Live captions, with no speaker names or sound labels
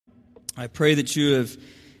I pray that you have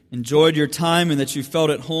enjoyed your time and that you felt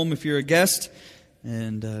at home if you're a guest.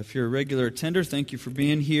 And if you're a regular attender, thank you for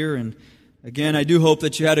being here. And again, I do hope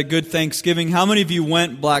that you had a good Thanksgiving. How many of you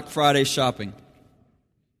went Black Friday shopping?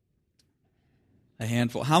 A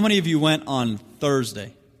handful. How many of you went on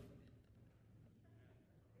Thursday?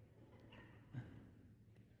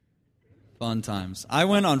 Fun times. I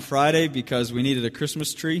went on Friday because we needed a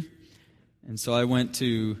Christmas tree. And so I went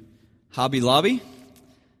to Hobby Lobby.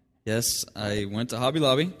 Yes, I went to Hobby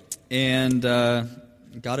Lobby and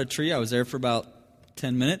got a tree. I was there for about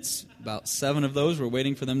 10 minutes. About 7 of those were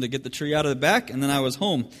waiting for them to get the tree out of the back, and then I was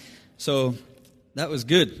home. So that was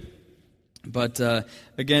good. But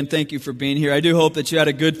again, thank you for being here. I do hope that you had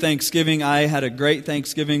a good Thanksgiving. I had a great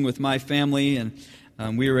Thanksgiving with my family, and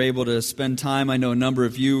we were able to spend time. I know a number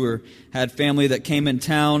of you had family that came in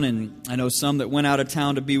town, and I know some that went out of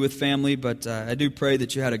town to be with family. But I do pray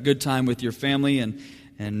that you had a good time with your family,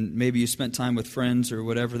 and maybe you spent time with friends or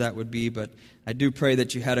whatever that would be. But I do pray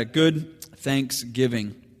that you had a good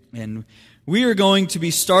Thanksgiving. And we are going to be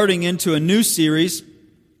starting into a new series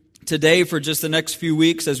today for just the next few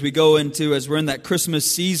weeks as we're in that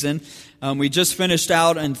Christmas season. We just finished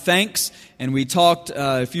out in thanks, and we talked,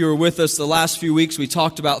 if you were with us the last few weeks, we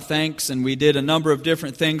talked about thanks, and we did a number of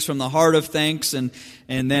different things from the heart of thanks, and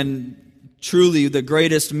then truly the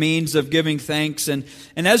greatest means of giving thanks. And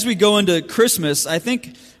as we go into Christmas, I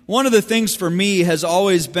think one of the things for me has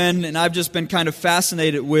always been, and I've just been kind of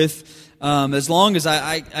fascinated with, as long as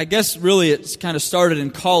I guess really it's kind of started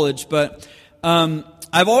in college, but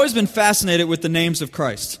I've always been fascinated with the names of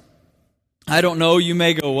Christ. I don't know, you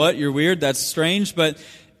may go, what? You're weird? That's strange. But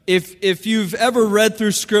if you've ever read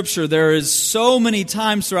through Scripture, there is so many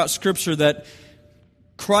times throughout Scripture that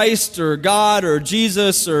Christ or God or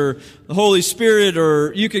Jesus or the Holy Spirit,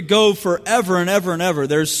 or you could go forever and ever and ever.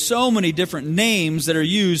 There's so many different names that are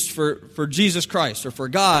used for Jesus Christ or for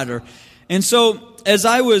God. And so as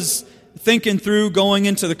I was thinking through going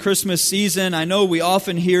into the Christmas season, I know we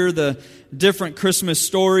often hear the different Christmas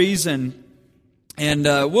stories, and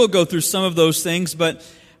we'll go through some of those things, but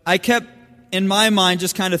I kept in my mind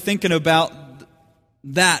just kind of thinking about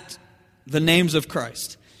the names of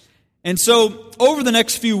Christ. And so over the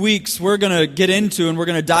next few weeks, we're going to get into and we're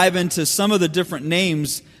going to dive into some of the different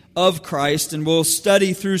names of Christ, and we'll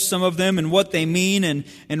study through some of them and what they mean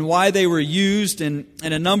and why they were used, and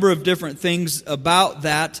a number of different things about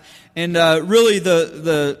that. And really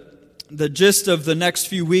the gist of the next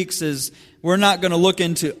few weeks is we're not going to look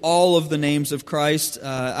into all of the names of Christ.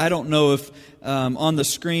 I don't know if on the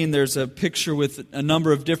screen there's a picture with a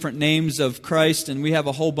number of different names of Christ, and we have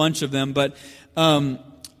a whole bunch of them, but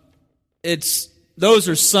those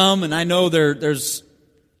are some, and I know there's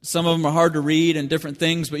some of them are hard to read and different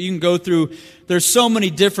things, but you can go through, there's so many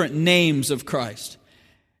different names of Christ.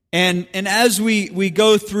 And as we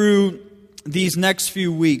go through these next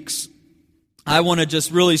few weeks, I want to just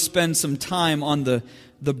really spend some time on the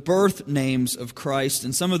birth names of Christ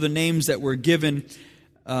and some of the names that were given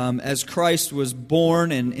as Christ was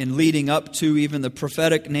born and leading up to even the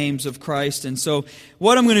prophetic names of Christ. And so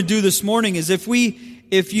what I'm going to do this morning is if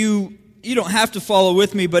you don't have to follow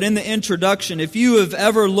with me, but in the introduction, if you have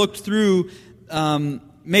ever looked through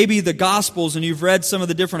maybe the Gospels and you've read some of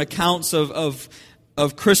the different accounts of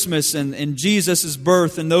Christmas and Jesus'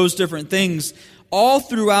 birth and those different things, all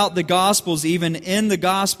throughout the Gospels, even in the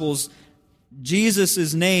Gospels,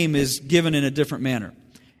 Jesus' name is given in a different manner.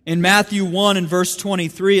 In Matthew 1 and verse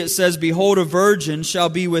 23, it says, "Behold, a virgin shall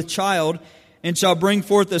be with child, and shall bring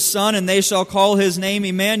forth a son, and they shall call his name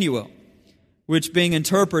Emmanuel," which being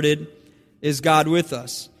interpreted is God with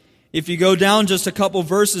us. If you go down just a couple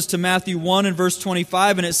verses to Matthew 1 and verse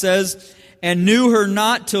 25, and it says, "And knew her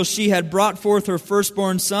not till she had brought forth her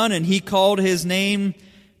firstborn son, and he called his name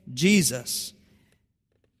Jesus."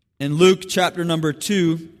 In Luke chapter number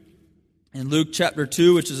 2,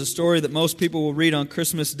 which is a story that most people will read on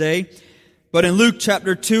Christmas Day, but in Luke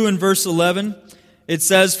chapter 2 and verse 11, it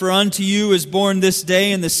says, "For unto you is born this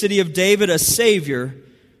day in the city of David a Savior,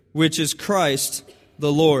 which is Christ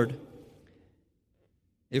the Lord."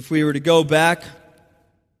 If we were to go back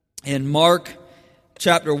in Mark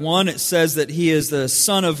chapter 1, it says that he is the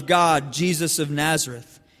Son of God, Jesus of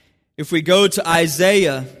Nazareth. If we go to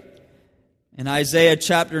Isaiah, in Isaiah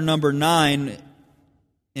chapter number 9,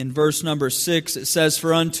 in verse number 6, it says,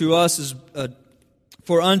 For unto us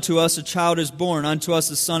a child is born, unto us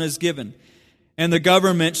a son is given, and the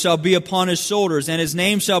government shall be upon his shoulders, and his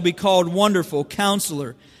name shall be called Wonderful,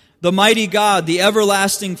 Counselor, the Mighty God, the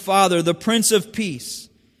Everlasting Father, the Prince of Peace.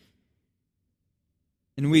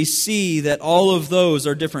 And we see that all of those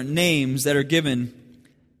are different names that are given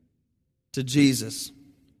to Jesus.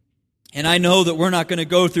 And I know that we're not going to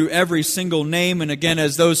go through every single name. And again,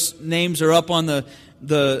 as those names are up on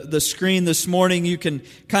the screen this morning, you can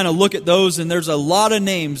kind of look at those, and there's a lot of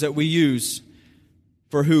names that we use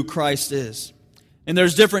for who Christ is. And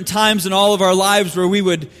there's different times in all of our lives where we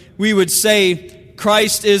would say,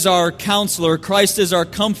 Christ is our counselor, Christ is our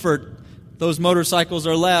comfort. Those motorcycles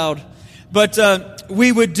are loud. But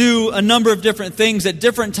we would do a number of different things at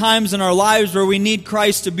different times in our lives where we need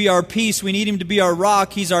Christ to be our peace. We need Him to be our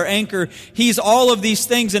rock. He's our anchor. He's all of these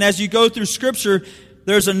things. And as you go through Scripture,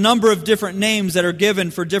 there's a number of different names that are given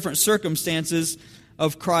for different circumstances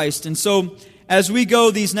of Christ. And so as we go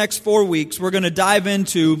these next 4 weeks, we're going to dive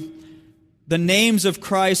into the names of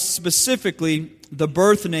Christ, specifically the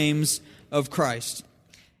birth names of Christ.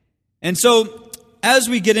 And so as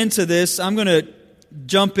we get into this, I'm going to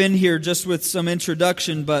jump in here just with some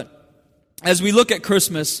introduction, but as we look at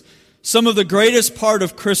Christmas, some of the greatest part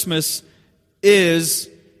of Christmas is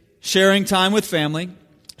sharing time with family,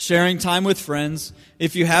 sharing time with friends.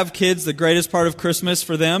 If you have kids, the greatest part of Christmas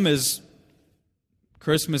for them is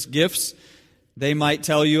Christmas gifts. They might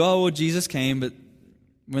tell you, oh, well, Jesus came, but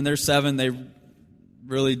when they're 7, they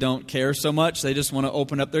really don't care so much. They just want to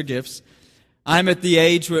open up their gifts. I'm at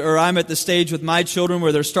the stage with my children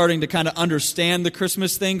where they're starting to kind of understand the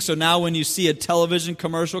Christmas thing. So now when you see a television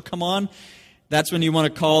commercial come on, that's when you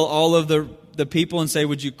want to call all of the people and say,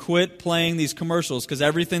 would you quit playing these commercials? Because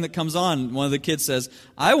everything that comes on, one of the kids says,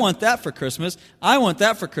 I want that for Christmas. I want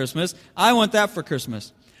that for Christmas. I want that for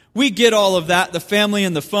Christmas. We get all of that, the family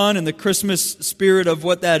and the fun and the Christmas spirit of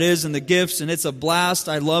what that is and the gifts, and it's a blast.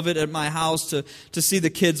 I love it at my house to see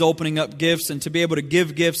the kids opening up gifts and to be able to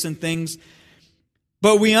give gifts and things.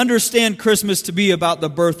 But we understand Christmas to be about the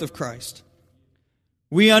birth of Christ.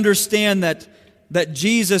 We understand that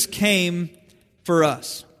Jesus came for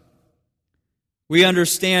us. We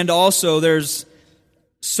understand also there's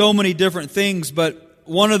so many different things, but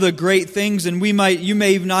one of the great things, and you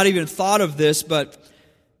may have not even thought of this, but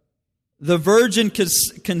the virgin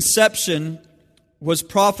conception was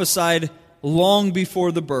prophesied long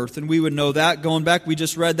before the birth, and we would know that. Going back, we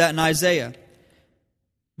just read that in Isaiah.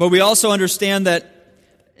 But we also understand that,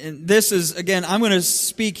 and this is, again, I'm going to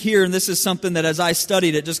speak here, and this is something that as I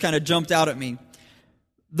studied, it just kind of jumped out at me.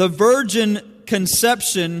 The virgin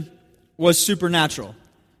conception was supernatural.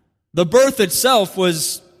 The birth itself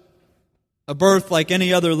was a birth like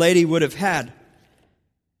any other lady would have had.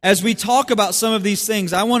 As we talk about some of these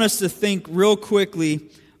things, I want us to think real quickly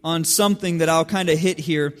on something that I'll kind of hit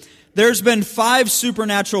here. There's been 5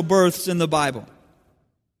 supernatural births in the Bible,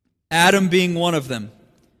 Adam being one of them.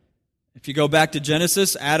 If you go back to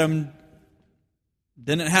Genesis, Adam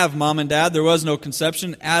didn't have mom and dad. There was no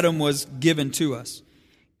conception. Adam was given to us.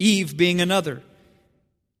 Eve being another.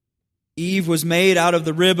 Eve was made out of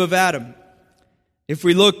the rib of Adam. If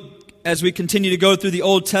we look, as we continue to go through the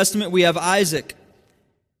Old Testament, we have Isaac.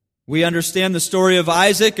 We understand the story of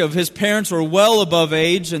Isaac, of his parents were well above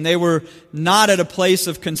age, and they were not at a place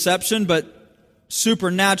of conception, but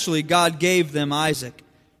supernaturally God gave them Isaac.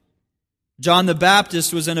 John the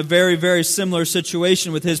Baptist was in a very, very similar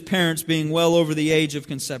situation with his parents being well over the age of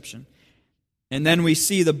conception. And then we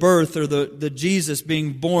see the birth, or the Jesus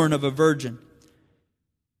being born of a virgin.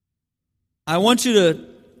 I want you to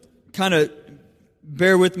kind of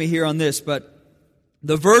bear with me here on this, but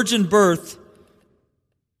the virgin birth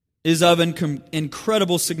is of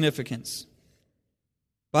incredible significance.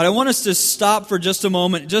 But I want us to stop for just a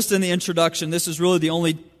moment, just in the introduction. This is really the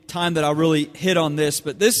only time that I'll really hit on this,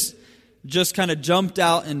 but this just kind of jumped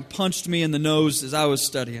out and punched me in the nose as I was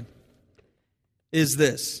studying, is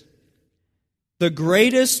this. The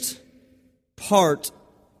greatest part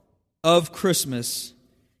of Christmas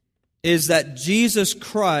is that Jesus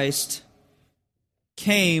Christ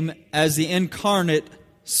came as the incarnate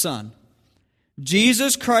Son.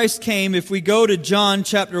 Jesus Christ came, if we go to John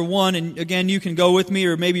chapter 1, and again you can go with me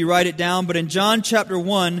or maybe write it down, but in John chapter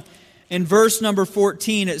 1, in verse number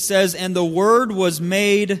 14, it says, "And the Word was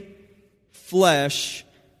made flesh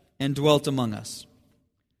and dwelt among us."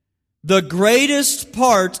 The greatest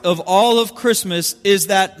part of all of Christmas is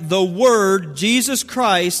that the Word, Jesus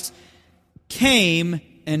Christ, came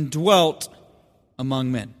and dwelt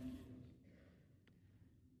among men.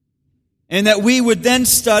 And that we would then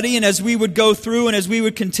study, and as we would go through and as we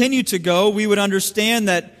would continue to go, we would understand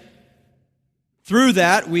that through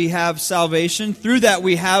that we have salvation. Through that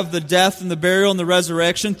we have the death and the burial and the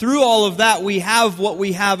resurrection. Through all of that we have what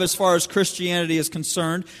we have as far as Christianity is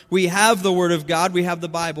concerned. We have the Word of God. We have the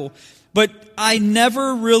Bible. But I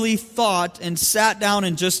never really thought and sat down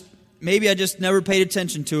and maybe I just never paid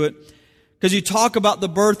attention to it. Because you talk about the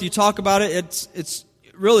birth, you talk about it, it's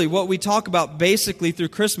really what we talk about basically through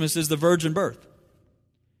Christmas is the virgin birth.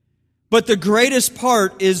 But the greatest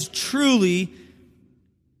part is truly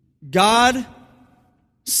God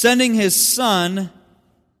sending His Son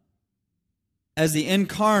as the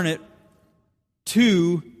incarnate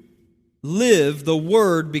to live, the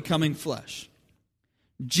Word becoming flesh.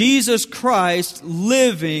 Jesus Christ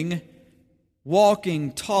living,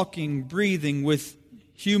 walking, talking, breathing with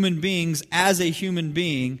human beings as a human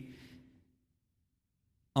being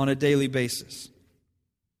on a daily basis.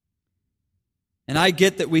 And I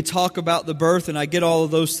get that we talk about the birth, and I get all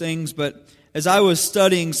of those things, but as I was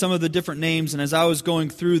studying some of the different names and as I was going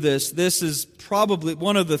through this is probably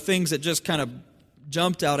one of the things that just kind of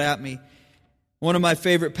jumped out at me. One of my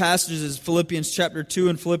favorite passages is Philippians chapter 2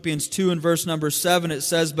 and Philippians 2 and verse number 7. It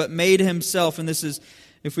says, "But made Himself," and this is,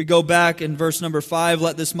 if we go back in verse number 5,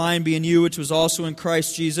 "Let this mind be in you, which was also in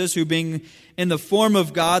Christ Jesus, who being in the form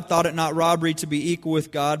of God, thought it not robbery to be equal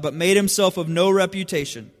with God, but made Himself of no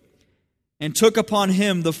reputation, and took upon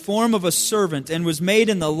Him the form of a servant, and was made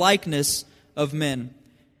in the likeness of men.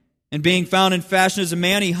 And being found in fashion as a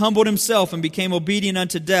man, He humbled Himself, and became obedient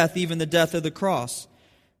unto death, even the death of the cross.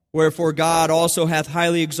 Wherefore God also hath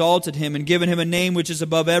highly exalted Him, and given Him a name which is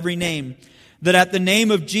above every name, that at the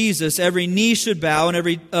name of Jesus every knee should bow, and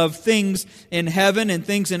every of things in heaven, and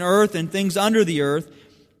things in earth, and things under the earth,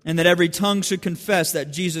 and that every tongue should confess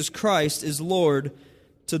that Jesus Christ is Lord,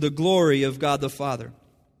 to the glory of God the Father."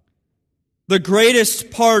 The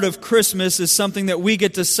greatest part of Christmas is something that we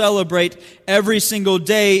get to celebrate every single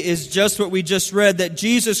day, is just what we just read, that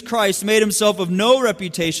Jesus Christ made Himself of no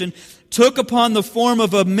reputation, took upon the form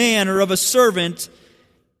of a man or of a servant,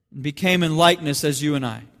 and became in likeness as you and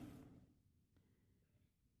I.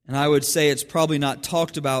 And I would say it's probably not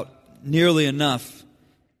talked about nearly enough,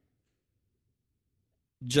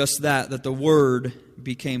 just that the Word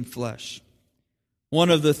became flesh. One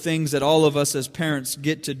of the things that all of us as parents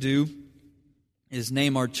get to do is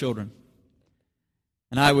name our children.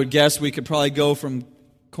 And I would guess we could probably go from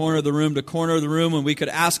corner of the room to corner of the room, and we could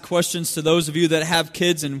ask questions to those of you that have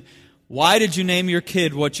kids, and why did you name your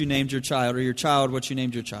kid what you named your child, or your child what you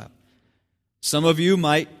named your child? Some of you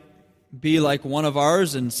might be like one of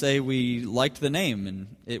ours and say we liked the name, and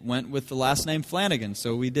it went with the last name Flanagan,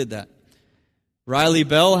 so we did that. Riley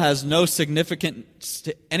Bell has no significance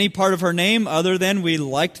to any part of her name other than we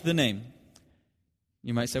liked the name.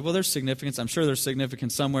 You might say, well, there's significance. I'm sure there's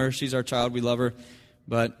significance somewhere. She's our child. We love her.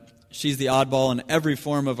 But she's the oddball in every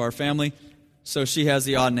form of our family, so she has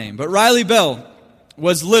the odd name. But Riley Bell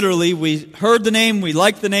was literally, we heard the name, we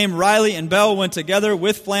liked the name. Riley and Bell went together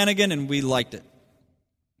with Flanagan, and we liked it.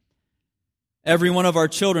 Every one of our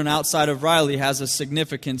children outside of Riley has a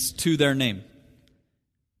significance to their name.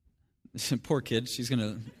 Poor kid, she's going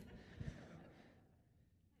to...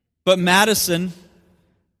 But Madison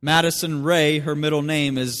Ray, her middle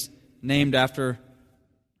name, is named after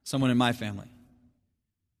someone in my family.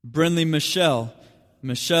 Brinley Michelle.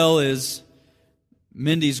 Michelle is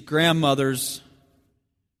Mindy's grandmother's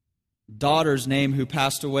daughter's name, who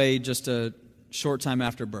passed away just a short time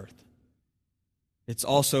after birth. It's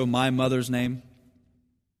also my mother's name.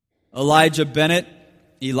 Elijah Bennett.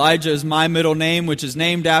 Elijah is my middle name, which is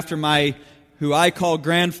named after who I call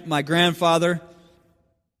my grandfather,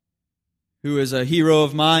 who is a hero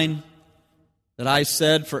of mine, that I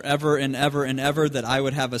said forever and ever and ever that I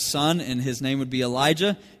would have a son and his name would be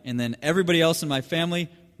Elijah, and then everybody else in my family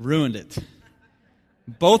ruined it.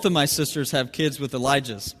 Both of my sisters have kids with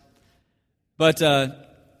Elijahs. But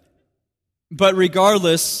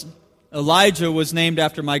regardless, Elijah was named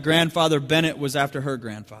after my grandfather. Bennett was after her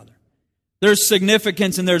grandfather. There's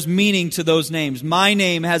significance and there's meaning to those names. My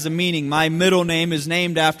name has a meaning. My middle name is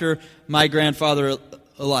named after my grandfather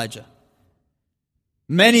Elijah.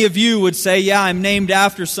 Many of you would say, yeah, I'm named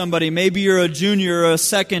after somebody. Maybe you're a junior or a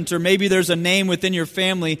second, or maybe there's a name within your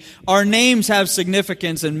family. Our names have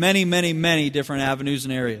significance in many, many, many different avenues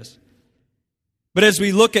and areas. But as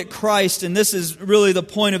we look at Christ, and this is really the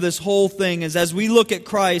point of this whole thing, is as we look at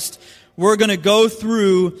Christ, we're going to go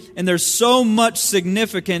through, and there's so much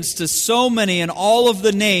significance to so many and all of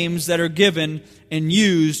the names that are given and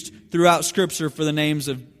used throughout Scripture for the names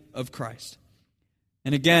of Christ.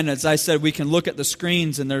 And again, as I said, we can look at the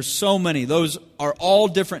screens, and there's so many. Those are all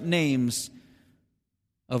different names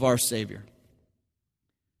of our Savior.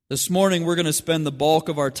 This morning, we're going to spend the bulk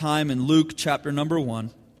of our time in Luke chapter number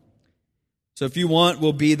 1. So if you want,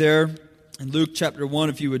 we'll be there in Luke chapter 1.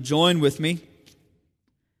 If you would join with me,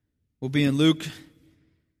 we'll be in Luke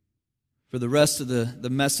for the rest of the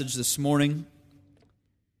message this morning.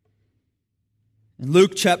 In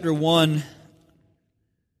Luke chapter 1,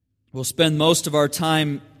 we'll spend most of our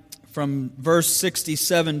time from verse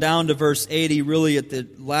 67 down to verse 80, really at the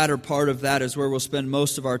latter part of that is where we'll spend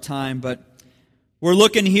most of our time. But we're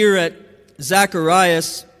looking here at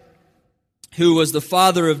Zacharias, who was the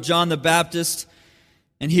father of John the Baptist,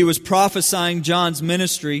 and he was prophesying John's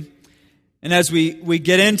ministry. And as we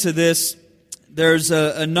get into this, there's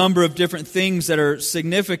a number of different things that are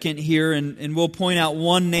significant here, and we'll point out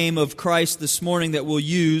one name of Christ this morning that we'll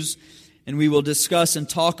use, and we will discuss and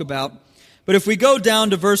talk about. But if we go down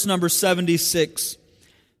to verse number 76,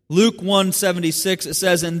 Luke 1:76, it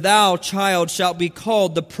says, "And thou, child, shalt be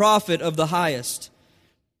called the prophet of the highest.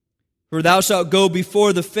 For thou shalt go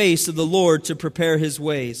before the face of the Lord to prepare his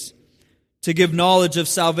ways, to give knowledge of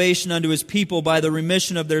salvation unto his people by the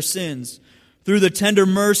remission of their sins, through the tender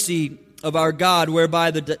mercy of our God, whereby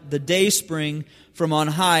the dayspring from on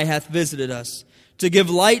high hath visited us, to give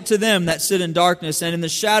light to them that sit in darkness and in the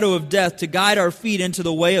shadow of death, to guide our feet into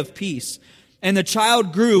the way of peace. And the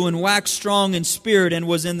child grew and waxed strong in spirit, and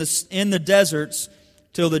was in the deserts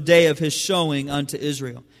till the day of his showing unto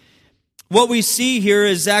Israel." What we see here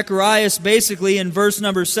is Zacharias basically in verse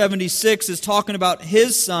number 76 is talking about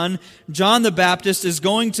his son, John the Baptist, is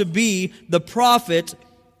going to be the prophet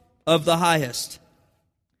of the highest.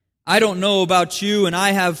 I don't know about you, and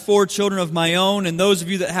I have 4 children of my own, and those of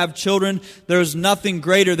you that have children, there's nothing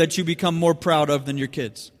greater that you become more proud of than your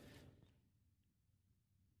kids.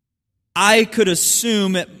 I could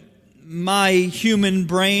assume at my human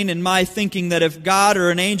brain and my thinking that if God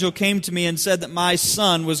or an angel came to me and said that my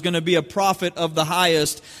son was going to be a prophet of the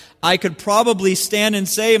highest, I could probably stand and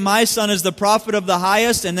say, my son is the prophet of the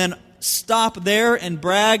highest, and then stop there and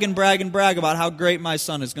brag and brag and brag about how great my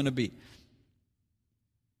son is going to be.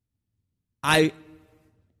 I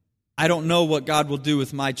don't know what God will do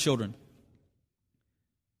with my children,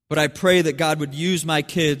 but I pray that God would use my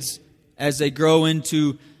kids as they grow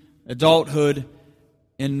into adulthood,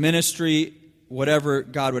 in ministry, whatever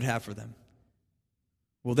God would have for them.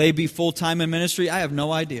 Will they be full-time in ministry? I have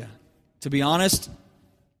no idea. To be honest,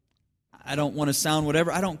 I don't want to sound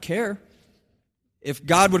whatever. I don't care. If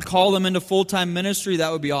God would call them into full-time ministry,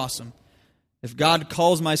 that would be awesome. If God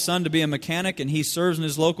calls my son to be a mechanic and he serves in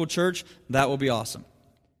his local church, that will be awesome.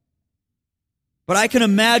 But I can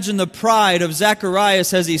imagine the pride of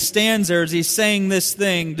Zacharias as he stands there, as he's saying this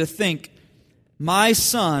thing, to think, my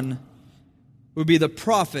son would be the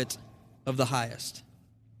prophet of the highest.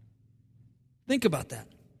 Think about that.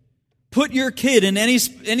 Put your kid in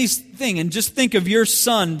anything and just think of your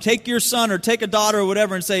son. Take your son or take a daughter or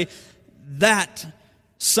whatever and say, that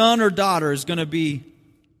son or daughter is going to be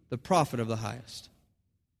the prophet of the highest.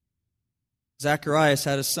 Zacharias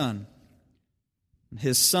had a son.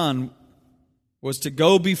 His son was to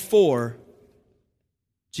go before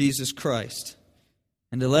Jesus Christ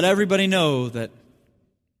and to let everybody know that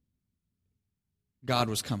God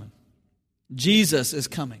was coming. Jesus is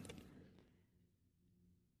coming.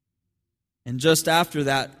 And just after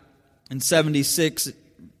that, in 76,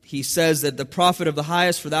 he says that the prophet of the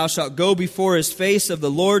highest, for thou shalt go before his face of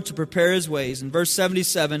the Lord to prepare his ways. In verse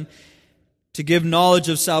 77, to give knowledge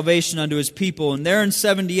of salvation unto his people. And there in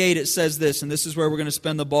 78 it says this, and this is where we're going to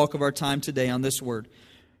spend the bulk of our time today on this word.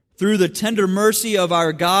 Through the tender mercy of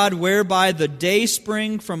our God, whereby the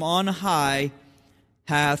dayspring from on high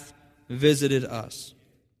hath visited us.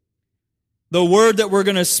 The word that we're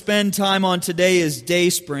going to spend time on today is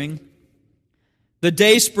dayspring. The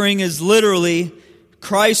dayspring is literally,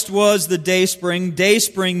 Christ was the dayspring.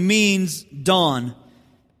 Dayspring means dawn.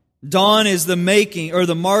 Dawn is the making or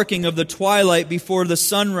the marking of the twilight before the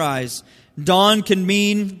sunrise. Dawn can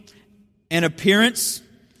mean an appearance,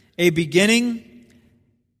 a beginning.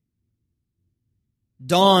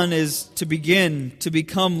 Dawn is to begin, to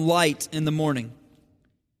become light in the morning.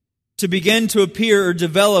 To begin to appear or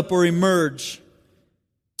develop or emerge.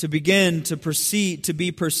 To begin to proceed, to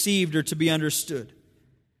be perceived or to be understood.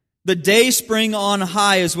 The dayspring on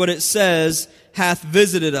high is what it says, hath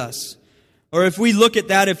visited us. Or if we look at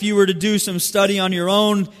that, if you were to do some study on your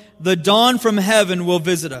own, the dawn from heaven will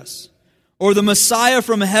visit us. Or the Messiah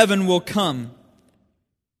from heaven will come.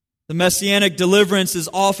 The messianic deliverance is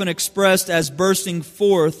often expressed as bursting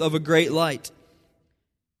forth of a great light.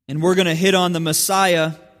 And we're going to hit on the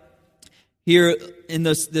Messiah here in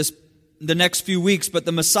the next few weeks, but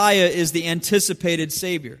the Messiah is the anticipated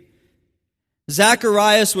Savior.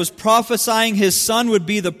 Zacharias was prophesying his son would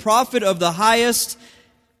be the prophet of the highest,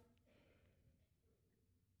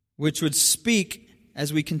 which would speak,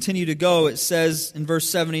 as we continue to go, it says in verse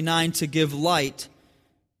 79, to give light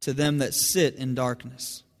to them that sit in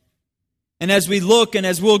darkness. And as we look and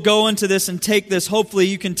as we'll go into this and take this, hopefully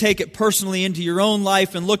you can take it personally into your own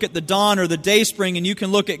life and look at the dawn or the dayspring, and you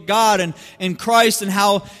can look at God and Christ and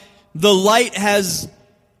how the light has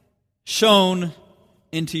shone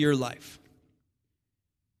into your life.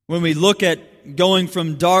 When we look at going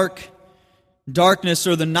from darkness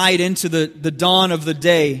or the night into the dawn of the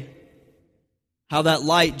day, how that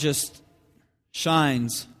light just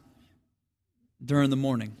shines during the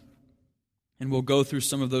morning. And we'll go through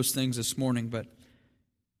some of those things this morning, but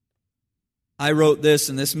I wrote this,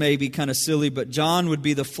 and this may be kind of silly, but John would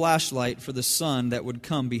be the flashlight for the sun that would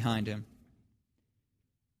come behind him.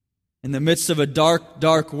 In the midst of a dark,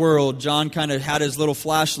 dark world, John kind of had his little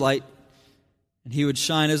flashlight, and he would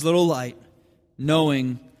shine his little light,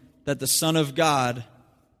 knowing that the Son of God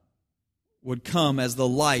would come as the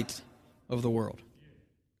light of the world.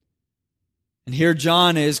 And here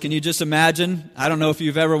John is. Can you just imagine? I don't know if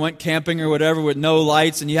you've ever went camping or whatever with no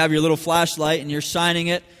lights, and you have your little flashlight and you're shining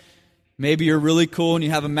it. Maybe you're really cool and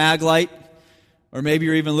you have a mag light, or maybe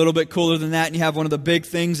you're even a little bit cooler than that and you have one of the big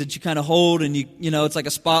things that you kind of hold and you know it's like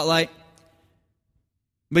a spotlight.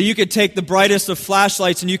 But you could take the brightest of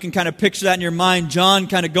flashlights and you can kind of picture that in your mind. John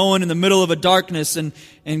kind of going in the middle of a darkness and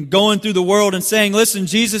going through the world and saying, listen,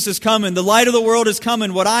 Jesus is coming. The light of the world is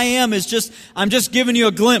coming. What I am is I'm just giving you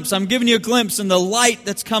a glimpse. I'm giving you a glimpse, and the light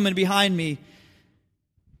that's coming behind me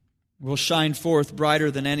will shine forth brighter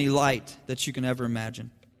than any light that you can ever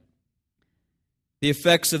imagine. The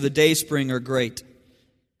effects of the dayspring are great.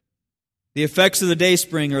 The effects of the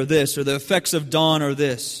dayspring are this, or the effects of dawn are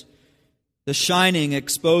this. The shining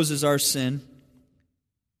exposes our sin.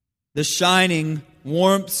 The shining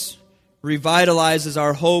warmth revitalizes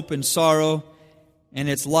our hope and sorrow, and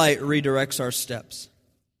its light redirects our steps.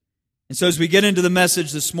 And so as we get into the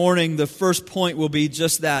message this morning, the first point will be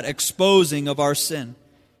just that, exposing of our sin.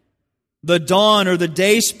 The dawn or the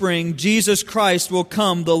dayspring, Jesus Christ will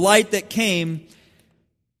come. The light that came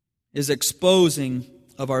is exposing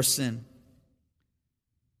of our sin.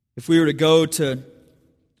 If we were to go to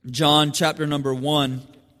John chapter number 1,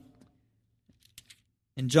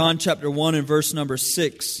 in John chapter 1 and verse number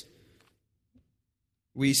 6,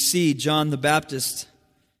 we see John the Baptist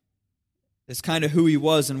as kind of who he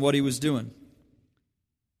was and what he was doing.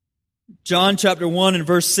 John chapter 1 and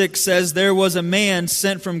verse 6 says, "There was a man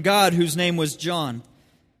sent from God whose name was John.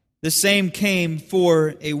 The same came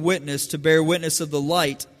for a witness, to bear witness of the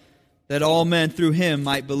light, that all men through him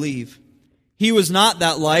might believe. He was not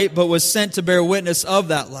that light, but was sent to bear witness of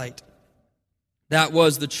that light. That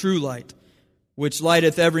was the true light, which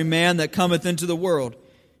lighteth every man that cometh into the world.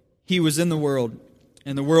 He was in the world,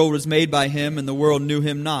 and the world was made by him, and the world knew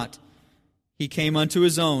him not. He came unto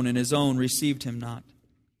his own, and his own received him not.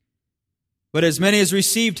 But as many as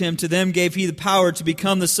received him, to them gave he the power to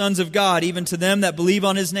become the sons of God, even to them that believe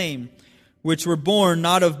on his name, which were born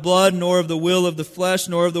not of blood, nor of the will of the flesh,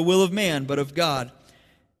 nor of the will of man, but of God.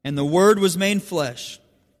 And the Word was made flesh,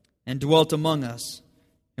 and dwelt among us.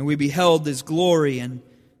 And we beheld his glory, and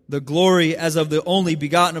the glory as of the only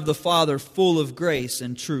begotten of the Father, full of grace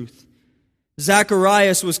and truth."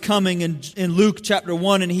 Zacharias was coming in Luke chapter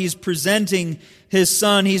 1, and he's presenting his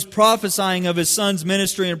son. He's prophesying of his son's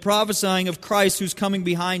ministry and prophesying of Christ who's coming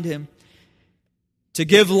behind him to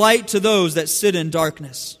give light to those that sit in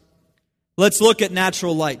darkness. Let's look at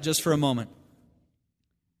natural light just for a moment.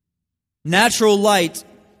 Natural light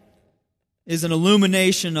is an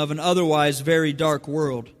illumination of an otherwise very dark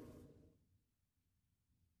world.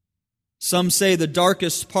 Some say the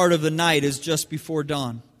darkest part of the night is just before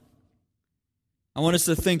dawn. I want us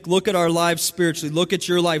to think, look at our lives spiritually, look at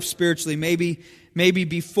your life spiritually, maybe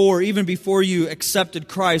even before you accepted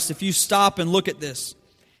Christ, if you stop and look at this.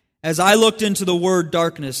 As I looked into the word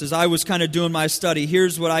darkness, as I was kind of doing my study,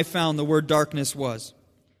 here's what I found the word darkness was.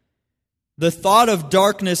 The thought of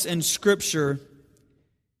darkness in Scripture,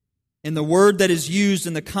 and the word that is used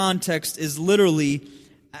in the context is literally,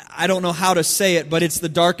 I don't know how to say it, but it's the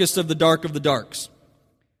darkest of the dark of the darks.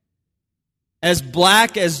 As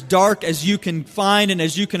black, as dark as you can find and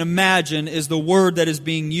as you can imagine is the word that is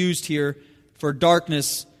being used here for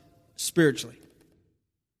darkness spiritually.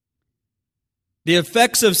 The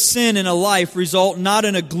effects of sin in a life result not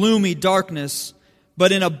in a gloomy darkness,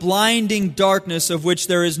 but in a blinding darkness of which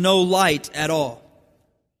there is no light at all.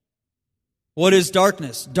 What is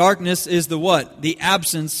darkness? Darkness is the what? The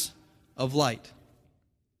absence of light.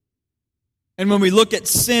 And when we look at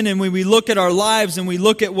sin and when we look at our lives and we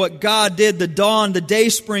look at what God did, the dawn, the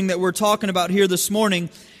dayspring that we're talking about here this morning,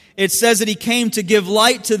 it says that He came to give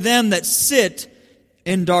light to them that sit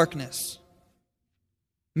in darkness.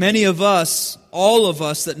 Many of us, all of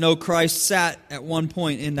us that know Christ sat at one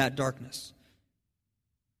point in that darkness.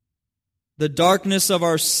 The darkness of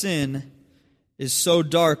our sin is so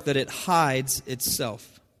dark that it hides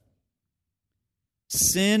itself.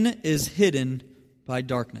 Sin is hidden by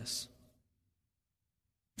darkness.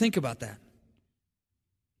 Think about that.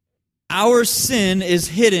 Our sin is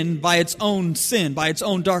hidden by its own sin, by its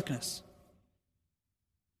own darkness.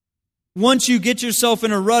 Once you get yourself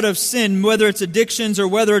in a rut of sin, whether it's addictions or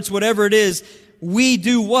whether it's whatever it is, we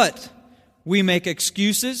do what? We make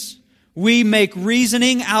excuses. We make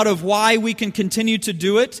reasoning out of why we can continue to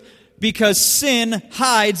do it, because sin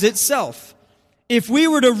hides itself. If we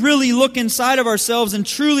were to really look inside of ourselves and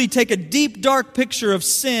truly take a deep, dark picture of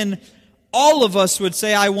sin, all of us would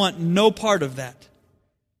say, I want no part of that.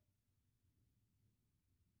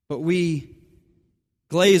 But we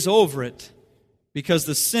glaze over it because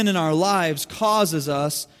the sin in our lives causes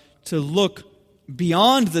us to look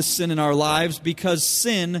beyond the sin in our lives, because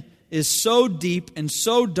sin is so deep and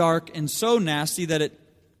so dark and so nasty that it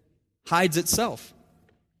hides itself.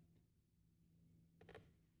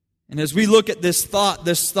 And as we look at this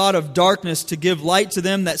thought of darkness, to give light to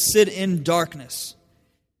them that sit in darkness,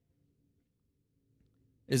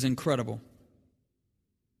 is incredible.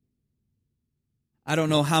 I don't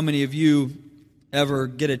know how many of you ever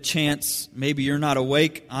get a chance, maybe you're not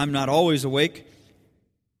awake, I'm not always awake,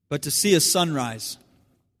 but to see a sunrise.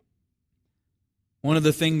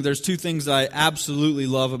 There's two things that I absolutely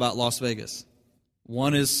love about Las Vegas.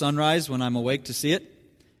 One is sunrise when I'm awake to see it.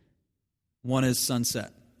 One is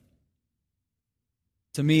sunset.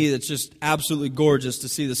 To me, it's just absolutely gorgeous to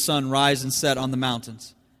see the sun rise and set on the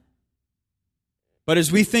mountains. But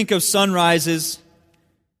as we think of sunrises,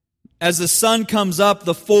 as the sun comes up,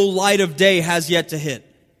 the full light of day has yet to hit.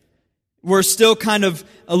 We're still kind of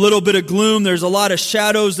a little bit of gloom. There's a lot of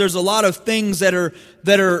shadows. There's a lot of things that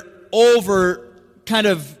are over kind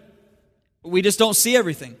of, we just don't see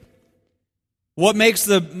everything. What makes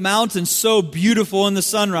the mountains so beautiful in the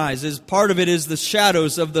sunrise is part of it is the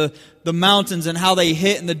shadows of the mountains and how they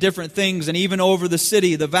hit and the different things, and even over the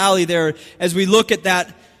city, the valley there. As we look at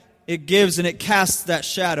that, it gives and it casts that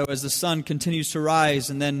shadow as the sun continues to rise,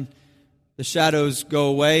 and then the shadows go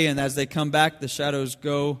away, and as they come back, the shadows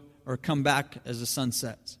go or come back as the sun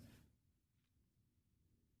sets.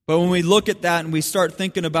 But when we look at that and we start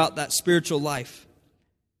thinking about that spiritual life,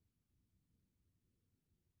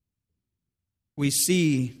 we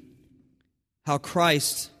see how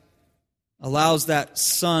Christ allows that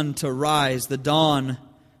sun to rise. The dawn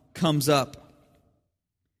comes up.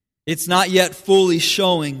 It's not yet fully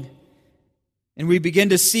showing. And we begin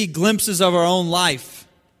to see glimpses of our own life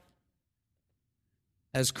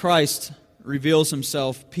as Christ reveals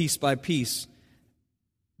Himself piece by piece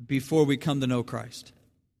before we come to know Christ.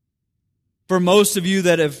 For most of you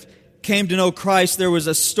that have came to know Christ, there was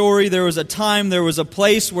a story, there was a time, there was a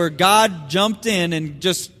place where God jumped in and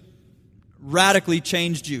just radically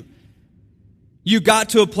changed you. You got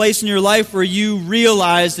to a place in your life where you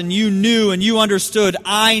realized and you knew and you understood,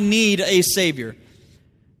 I need a Savior.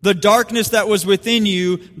 The darkness that was within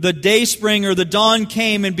you, the day spring or the dawn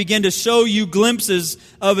came and began to show you glimpses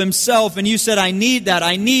of Himself, and you said, I need that,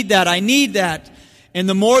 I need that, I need that. And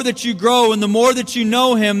the more that you grow and the more that you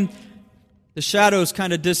know Him, the shadows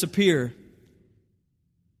kind of disappear.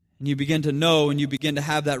 And you begin to know and you begin to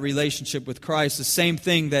have that relationship with Christ. The same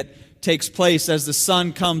thing that takes place as the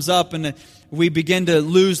sun comes up and we begin to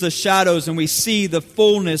lose the shadows and we see the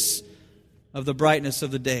fullness of the brightness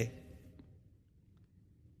of the day.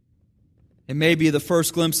 It may be the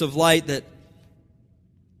first glimpse of light that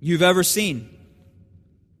you've ever seen.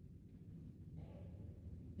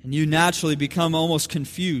 And you naturally become almost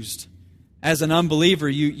confused. As an unbeliever,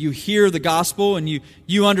 you hear the gospel and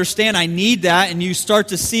you understand, I need that, and you start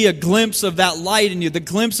to see a glimpse of that light in you, the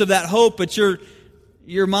glimpse of that hope, but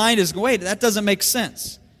your mind is, wait, that doesn't make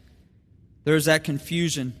sense. There's that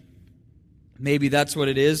confusion. Maybe that's what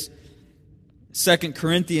it is. 2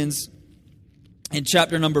 Corinthians in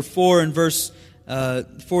chapter number 4 and verse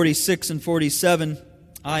 46 and 47,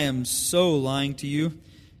 I am so lying to you.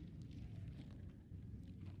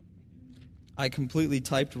 I completely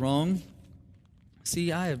typed wrong.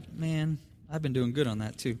 See, I've been doing good on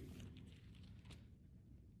that too.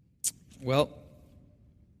 Well,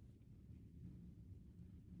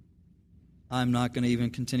 I'm not going to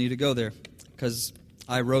even continue to go there because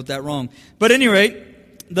I wrote that wrong. But at any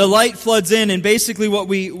rate, the light floods in, and basically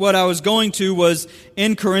what I was going to was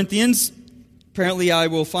in Corinthians. Apparently I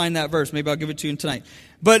will find that verse. Maybe I'll give it to you tonight.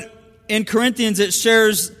 But in Corinthians it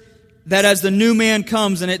shares that as the new man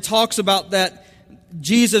comes, and it talks about that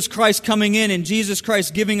Jesus Christ coming in and Jesus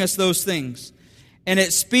Christ giving us those things. And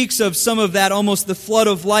it speaks of some of that, almost the flood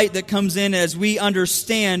of light that comes in as we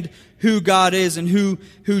understand who God is and who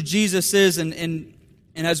Jesus is, and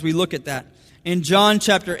as we look at that. In John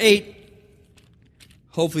chapter 8,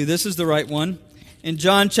 hopefully this is the right one. In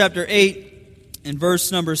John chapter 8, In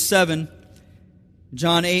verse number 7,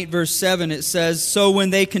 John 8, verse 7, it says, "So when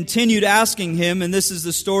they continued asking him," and this is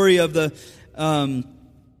the story of the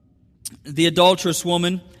adulterous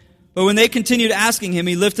woman, "but when they continued asking him,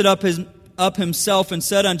 he lifted up himself and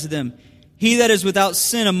said unto them, He that is without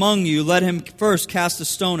sin among you, let him first cast a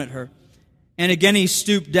stone at her. And again he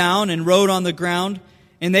stooped down and wrote on the ground.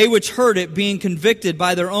 And they which heard it, being convicted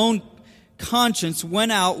by their own conscience,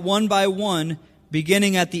 went out one by one,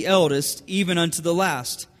 beginning at the eldest, even unto the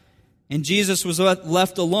last. And Jesus was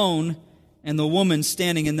left alone, and the woman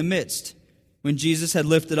standing in the midst. When Jesus had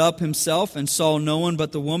lifted up himself and saw no one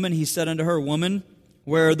but the woman, he said unto her, Woman,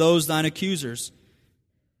 where are those thine accusers?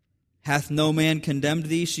 Hath no man condemned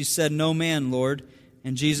thee? She said, No man, Lord.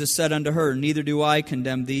 And Jesus said unto her, Neither do I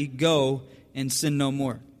condemn thee. Go and sin no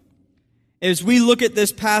more. As we look at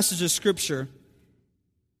this passage of Scripture,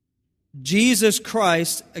 Jesus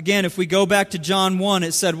Christ, again, if we go back to John 1,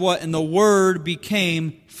 it said what? And the Word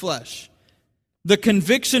became flesh. The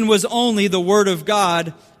conviction was only the Word of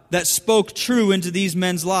God that spoke true into these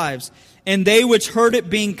men's lives. And they which heard it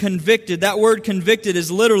being convicted, that word convicted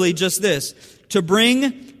is literally just this, to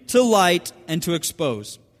bring to light and to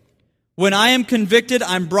expose. When I am convicted,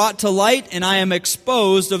 I'm brought to light and I am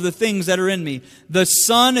exposed of the things that are in me. The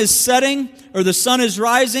sun is setting, or the sun is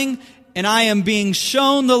rising, and I am being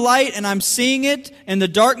shown the light and I'm seeing it, and the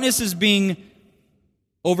darkness is being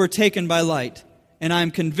overtaken by light. And I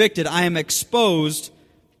am convicted, I am exposed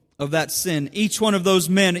of that sin. Each one of those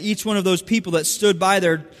men, each one of those people that stood by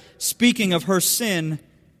there speaking of her sin,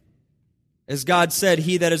 as God said,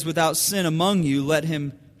 He that is without sin among you, let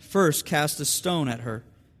him first cast a stone at her.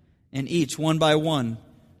 And each, one by one,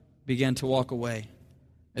 began to walk away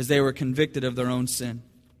as they were convicted of their own sin.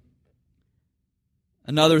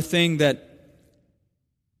 Another thing that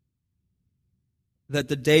the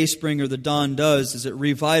dayspring or the dawn does is it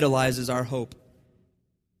revitalizes our hope.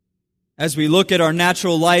 As we look at our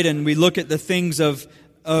natural light and we look at the things of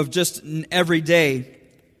just every day,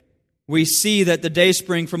 we see that the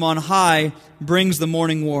dayspring from on high brings the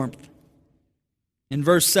morning warmth. In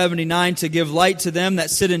verse 79, to give light to them that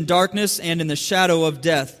sit in darkness and in the shadow of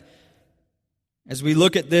death. As we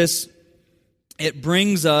look at this, it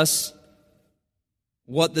brings us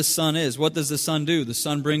what the sun is. What does the sun do? The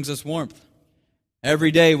sun brings us warmth.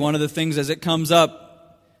 Every day, one of the things as it comes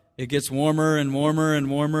up, it gets warmer and warmer and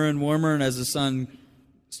warmer and warmer, and as the sun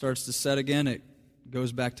starts to set again, it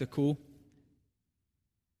goes back to cool.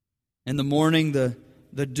 In the morning,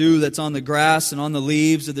 the dew that's on the grass and on the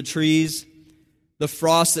leaves of the trees, the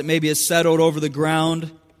frost that maybe has settled over the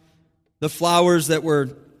ground, the flowers that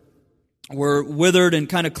were withered and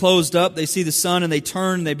kind of closed up, they see the sun and they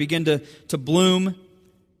turn, they begin to bloom.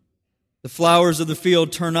 The flowers of the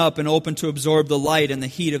field turn up and open to absorb the light and the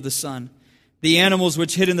heat of the sun. The animals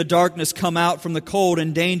which hid in the darkness come out from the cold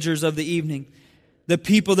and dangers of the evening. The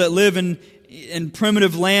people that live in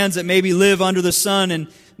primitive lands that maybe live under the sun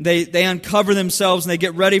and they uncover themselves and they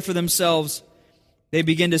get ready for themselves. They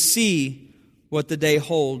begin to see what the day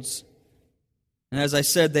holds. And as I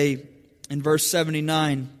said, in verse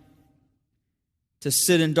 79, to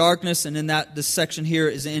sit in darkness, and in this section here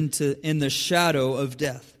is in the shadow of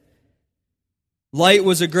death. Light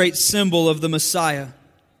was a great symbol of the Messiah.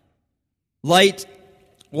 Light,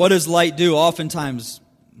 what does light do? Oftentimes,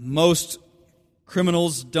 most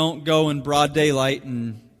criminals don't go in broad daylight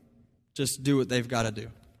and just do what they've got to do.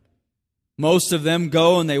 Most of them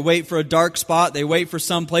go and they wait for a dark spot. They wait for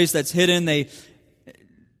some place that's hidden.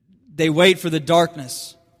 They wait for the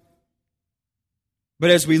darkness. But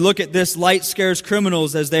as we look at this, light scares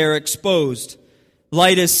criminals as they are exposed.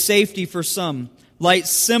 Light is safety for some. Light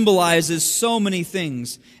symbolizes so many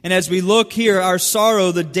things. And as we look here, our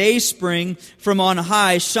sorrow, the dayspring from on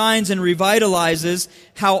high, shines and revitalizes.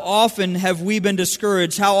 How often have we been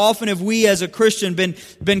discouraged? How often have we as a Christian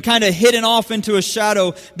been kind of hidden off into a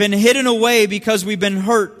shadow, been hidden away because we've been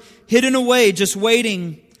hurt, hidden away just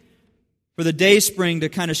waiting for the dayspring to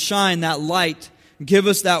kind of shine that light, give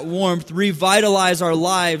us that warmth, revitalize our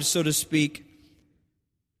lives, so to speak,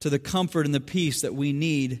 to the comfort and the peace that we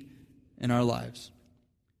need in our lives.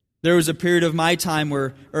 There was a period of my time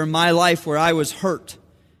my life where I was hurt.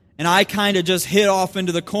 And I kind of just hid off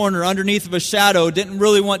into the corner underneath of a shadow, didn't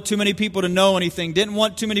really want too many people to know anything, didn't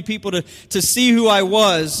want too many people to see who I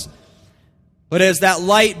was. But as that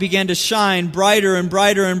light began to shine brighter and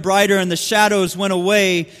brighter and brighter and the shadows went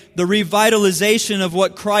away, the revitalization of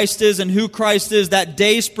what Christ is and who Christ is, that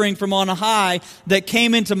dayspring from on high that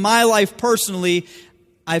came into my life personally,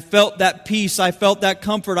 I felt that peace, I felt that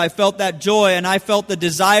comfort, I felt that joy, and I felt the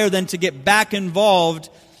desire then to get back involved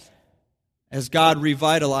as God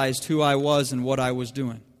revitalized who I was and what I was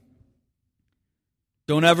doing.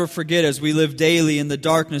 Don't ever forget, as we live daily in the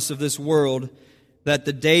darkness of this world, that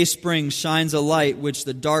the day spring shines a light which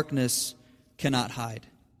the darkness cannot hide.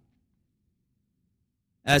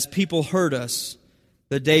 As people hurt us,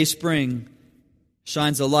 the day spring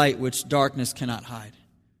shines a light which darkness cannot hide.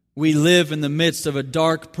 We live in the midst of a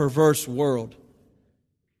dark, perverse world.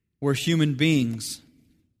 We're human beings.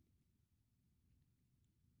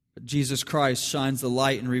 But Jesus Christ shines the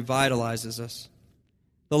light and revitalizes us.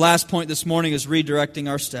 The last point this morning is redirecting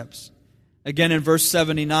our steps. Again in verse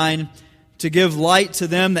 79, to give light to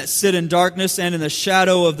them that sit in darkness and in the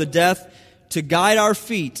shadow of the death, to guide our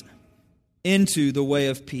feet into the way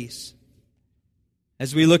of peace.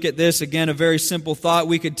 As we look at this, again, a very simple thought.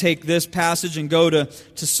 We could take this passage and go to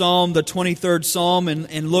Psalm, the 23rd Psalm,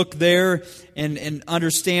 and look there and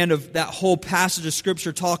understand of that whole passage of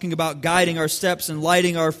Scripture talking about guiding our steps and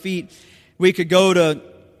lighting our feet. We could go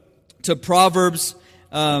to Proverbs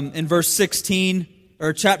in verse 16,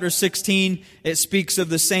 or chapter 16. It speaks of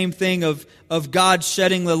the same thing of God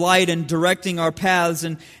shedding the light and directing our paths.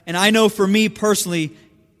 And I know for me personally,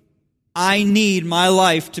 I need my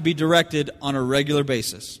life to be directed on a regular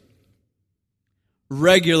basis.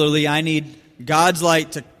 Regularly, I need God's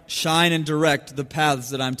light to shine and direct the paths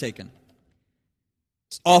that I'm taking.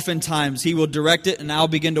 Oftentimes, He will direct it, and I'll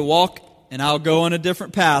begin to walk, and I'll go on a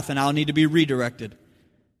different path, and I'll need to be redirected.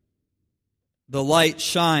 The light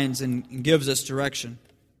shines and gives us direction.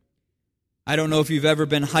 I don't know if you've ever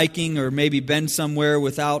been hiking or maybe been somewhere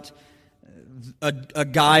without a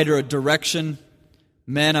guide or a direction.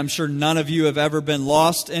 Men, I'm sure none of you have ever been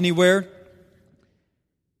lost anywhere.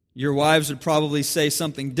 Your wives would probably say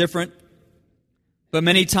something different. But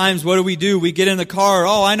many times, what do? We get in the car,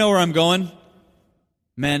 oh, I know where I'm going.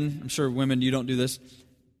 Men, I'm sure women, you don't do this.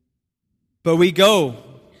 But we go,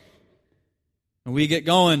 and we get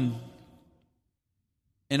going,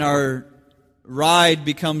 and our ride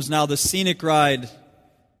becomes now the scenic ride.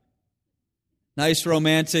 Nice,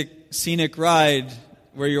 romantic, scenic ride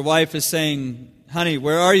where your wife is saying, honey,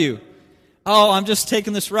 where are you? Oh, I'm just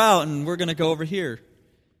taking this route and we're going to go over here.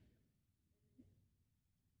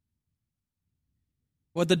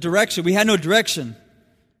 What the direction? We had no direction.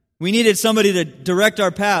 We needed somebody to direct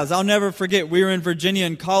our paths. I'll never forget, we were in Virginia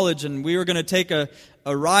in college and we were going to take a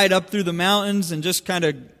ride up through the mountains and just kind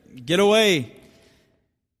of get away.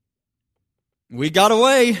 We got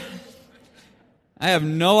away. I have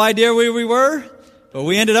no idea where we were, but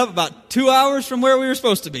we ended up about 2 hours from where we were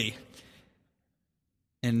supposed to be.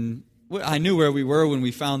 And I knew where we were when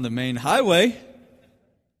we found the main highway.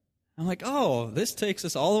 I'm like, oh, this takes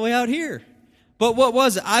us all the way out here. But what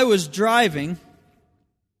was it? I was driving.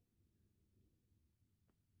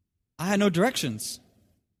 I had no directions.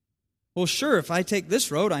 Well, sure, if I take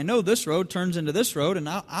this road, I know this road turns into this road, and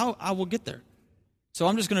I will get there. So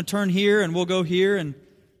I'm just going to turn here, and we'll go here. And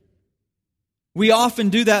we often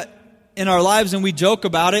do that in our lives, and we joke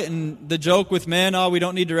about it, and the joke with men, oh, we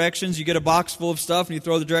don't need directions. You get a box full of stuff, and you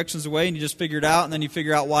throw the directions away, and you just figure it out, and then you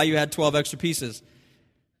figure out why you had 12 extra pieces.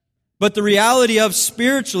 But the reality of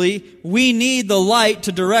spiritually, we need the light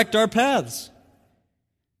to direct our paths.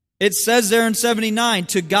 It says there in 79,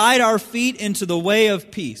 to guide our feet into the way of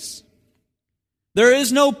peace. There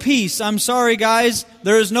is no peace, I'm sorry guys,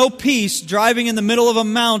 there is no peace driving in the middle of a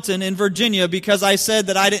mountain in Virginia because I said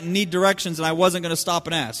that I didn't need directions and I wasn't going to stop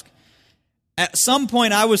and ask. At some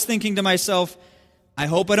point, I was thinking to myself, I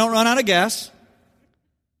hope I don't run out of gas.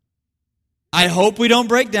 I hope we don't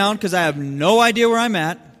break down because I have no idea where I'm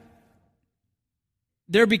at.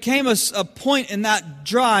 There became a point in that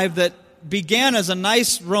drive that began as a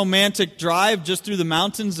nice romantic drive just through the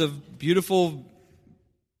mountains of beautiful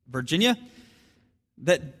Virginia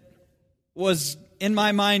that was in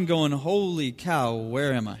my mind going, holy cow,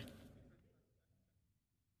 where am I?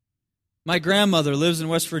 My grandmother lives in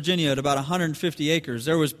West Virginia at about 150 acres.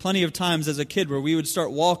 There was plenty of times as a kid where we would start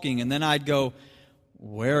walking and then I'd go,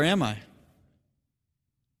 where am I?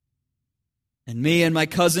 And me and my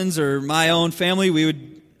cousins or my own family, we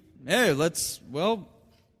would, hey,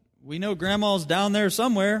 we know Grandma's down there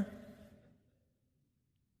somewhere.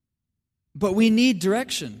 But we need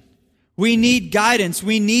direction. We need guidance.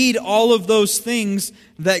 We need all of those things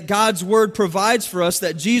that God's Word provides for us,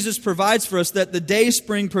 that Jesus provides for us, that the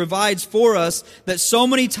Dayspring provides for us, that so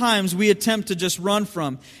many times we attempt to just run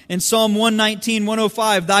from. In Psalm 119,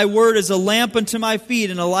 105, Thy Word is a lamp unto my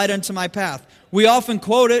feet and a light unto my path. We often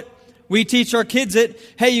quote it. We teach our kids it.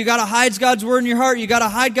 Hey, you got to hide God's Word in your heart. You got to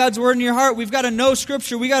hide God's Word in your heart. We've got to know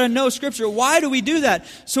Scripture. We got to know Scripture. Why do we do that?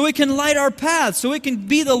 So it can light our path. So it can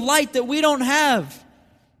be the light that we don't have.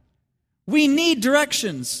 We need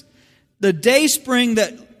directions. The Dayspring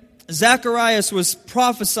that Zacharias was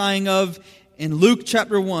prophesying of in Luke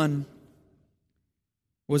chapter 1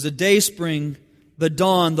 was a day spring, the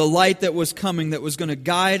dawn, the light that was coming, that was going to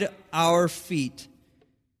guide our feet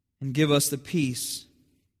and give us the peace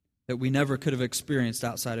that we never could have experienced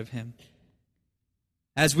outside of Him.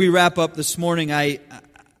 As we wrap up this morning, I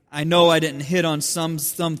know I didn't hit on some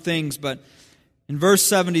things, but in verse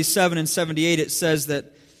 77 and 78 it says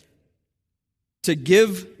that to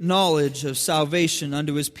give knowledge of salvation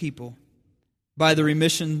unto His people by the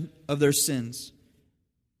remission of their sins,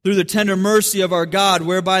 through the tender mercy of our God,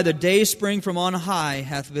 whereby the day spring from on high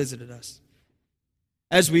hath visited us.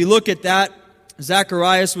 As we look at that,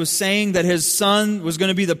 Zacharias was saying that his son was going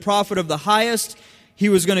to be the prophet of the highest. He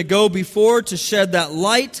was going to go before to shed that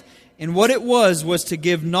light, and what it was to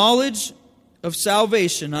give knowledge of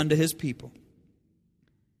salvation unto His people.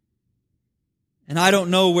 And I don't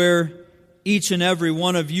know where each and every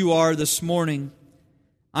one of you are this morning.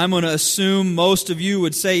 I'm going to assume most of you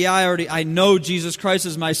would say, yeah, I know Jesus Christ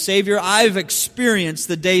is my Savior. I've experienced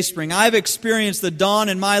the day spring. I've experienced the dawn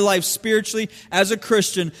in my life spiritually as a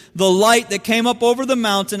Christian. The light that came up over the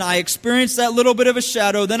mountain, I experienced that little bit of a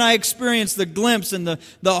shadow. Then I experienced the glimpse and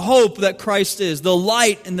the hope that Christ is. The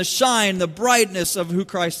light and the shine, the brightness of who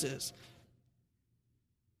Christ is.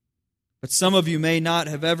 But some of you may not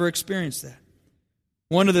have ever experienced that.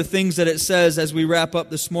 One of the things that it says as we wrap up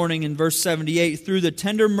this morning in verse 78, through the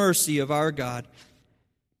tender mercy of our God.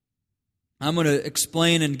 I'm going to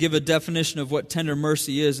explain and give a definition of what tender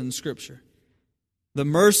mercy is in Scripture. The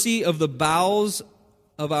mercy of the bowels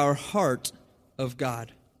of our heart of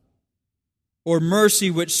God. Or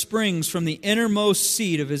mercy which springs from the innermost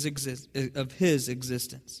seat of His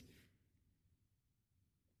existence.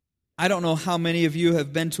 I don't know how many of you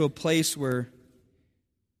have been to a place where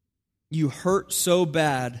you hurt so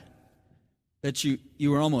bad that you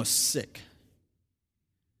were almost sick.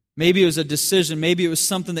 Maybe it was a decision. Maybe it was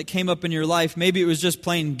something that came up in your life. Maybe it was just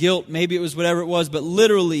plain guilt. Maybe it was whatever it was. But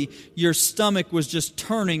literally, your stomach was just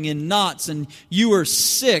turning in knots and you were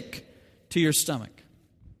sick to your stomach.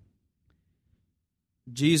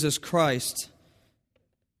 Jesus Christ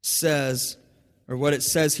says, or what it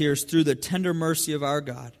says here is, through the tender mercy of our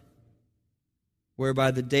God,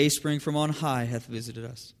 whereby the day spring from on high hath visited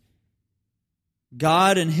us.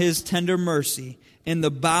 God in His tender mercy, in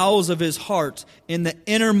the bowels of His heart, in the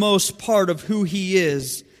innermost part of who He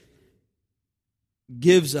is,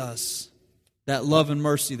 gives us that love and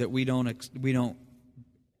mercy that we don't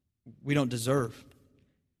deserve.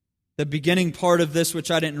 The beginning part of this,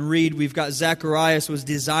 which I didn't read, we've got Zacharias was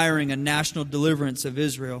desiring a national deliverance of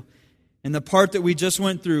Israel. And the part that we just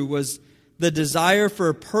went through was the desire for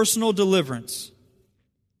a personal deliverance,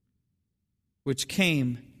 which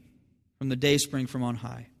came from the day spring from on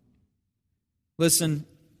high. Listen,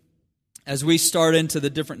 as we start into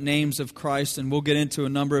the different names of Christ, and we'll get into a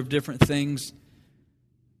number of different things,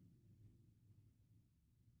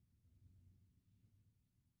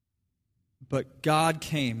 but God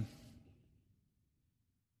came.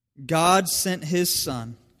 God sent His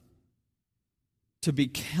Son to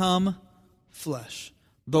become flesh.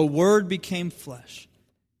 The Word became flesh,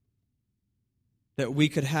 that we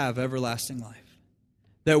could have everlasting life.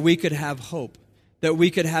 That we could have hope, that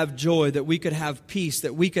we could have joy, that we could have peace,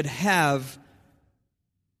 that we could have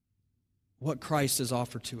what Christ has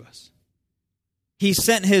offered to us. He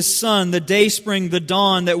sent His Son, the day spring, the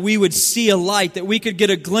dawn, that we would see a light, that we could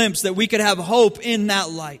get a glimpse, that we could have hope in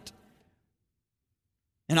that light.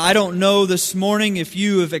 And I don't know this morning if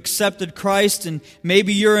you have accepted Christ, and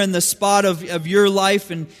maybe you're in the spot of your life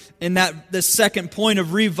and in the second point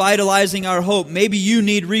of revitalizing our hope. Maybe you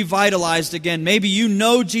need revitalized again. Maybe you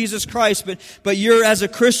know Jesus Christ, but you're, as a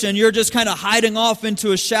Christian, you're just kind of hiding off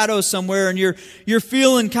into a shadow somewhere, and you're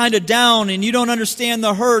feeling kind of down, and you don't understand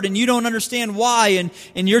the hurt, and you don't understand why,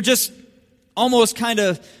 and you're just almost kind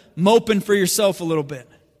of moping for yourself a little bit.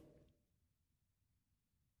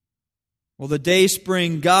 Well, the day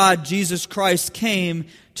spring, God, Jesus Christ, came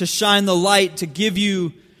to shine the light, to give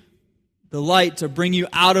you the light, to bring you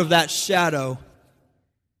out of that shadow,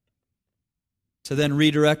 to then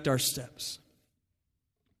redirect our steps,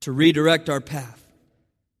 to redirect our path.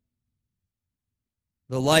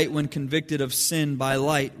 The light, when convicted of sin by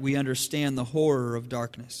light, we understand the horror of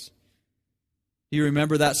darkness. Do you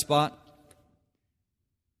remember that spot?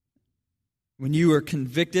 When you were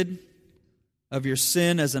convicted of your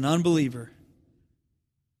sin as an unbeliever,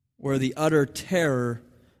 where the utter terror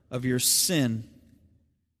of your sin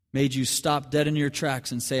made you stop dead in your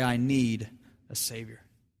tracks and say, I need a Savior.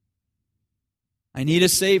 I need a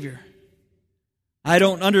Savior. I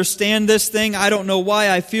don't understand this thing. I don't know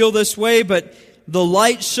why I feel this way, but the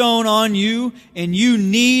light shone on you and you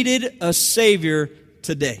needed a Savior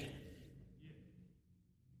today.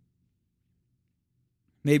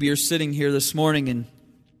 Maybe you're sitting here this morning and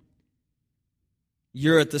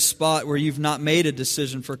you're at the spot where you've not made a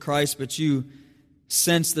decision for Christ, but you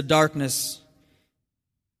sense the darkness,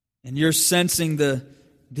 and you're sensing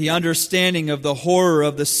the understanding of the horror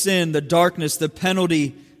of the sin, the darkness, the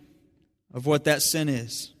penalty of what that sin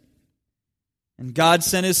is. And God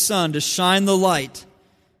sent His Son to shine the light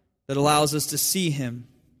that allows us to see Him,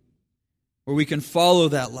 where we can follow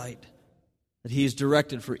that light that He has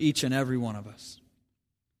directed for each and every one of us.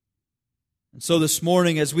 And so this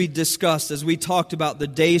morning, as we discussed, as we talked about the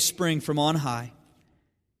day spring from on high,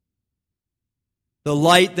 the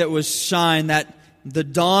light that was shine, that the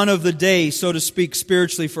dawn of the day, so to speak,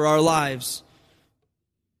 spiritually for our lives,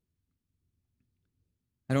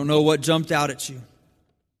 I don't know what jumped out at you.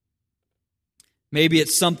 Maybe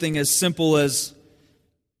it's something as simple as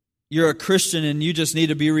you're a Christian and you just need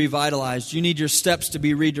to be revitalized. You need your steps to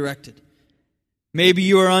be redirected. Maybe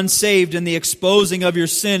you are unsaved and the exposing of your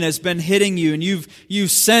sin has been hitting you, and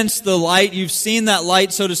you've sensed the light, you've seen that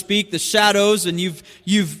light, so to speak, the shadows, and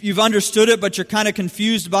you've understood it, but you're kind of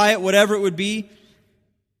confused by it, whatever it would be.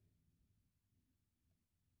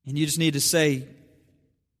 And you just need to say,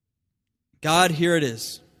 God, here it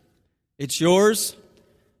is. It's yours.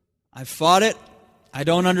 I fought it. I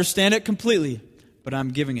don't understand it completely, but I'm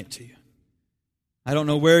giving it to you. I don't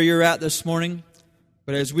know where you're at this morning,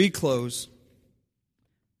 but as we close,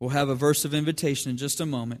 we'll have a verse of invitation in just a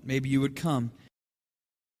moment. Maybe you would come